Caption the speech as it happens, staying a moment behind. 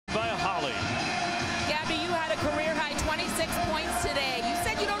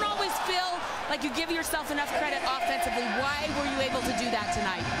like you give yourself enough credit offensively. Why were you able to do that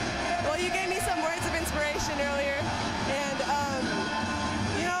tonight? Well, you gave me some words of inspiration earlier, and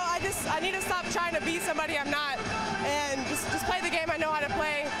you know, I need to stop trying to be somebody I'm not, and just play the game I know how to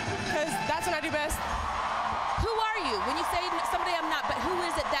play, because that's when I do best. Who are you? When you say somebody I'm not, but who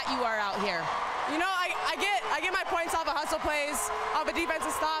is it that you are out here? You know, I get my points off of hustle plays, off of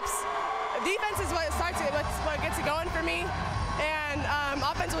defensive stops. Defense is what starts it, what gets it going for me, and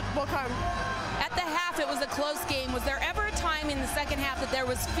offense will come. At the half, it was a close game. Was there ever a time in the second half that there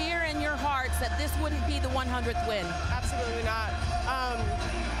was fear in your hearts that this wouldn't be the 100th win? Absolutely not.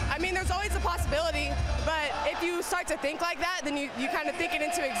 I mean, there's always a possibility, but if you start to think like that, then you kind of think it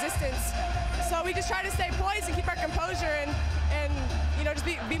into existence. So we just try to stay poised and keep our composure and you know, just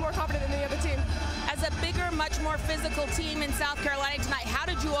be more confident than the other team. As a bigger, much more physical team in South Carolina tonight, how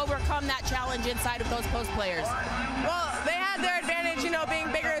did you overcome that challenge inside of those post players? Well, they had their advantage, you know,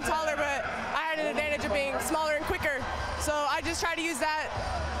 being bigger and taller, but I had an advantage of being smaller and quicker. So I just try to use that,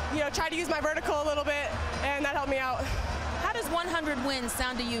 you know, try to use my vertical a little bit, and that helped me out. How does 100 wins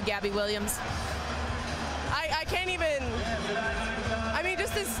sound to you, Gabby Williams? I can't even, I mean,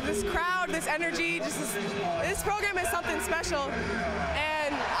 just this crowd, this energy, just this program is something special,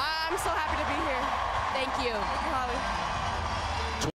 and I'm so happy to be here. Thank you. Thank you, Holly.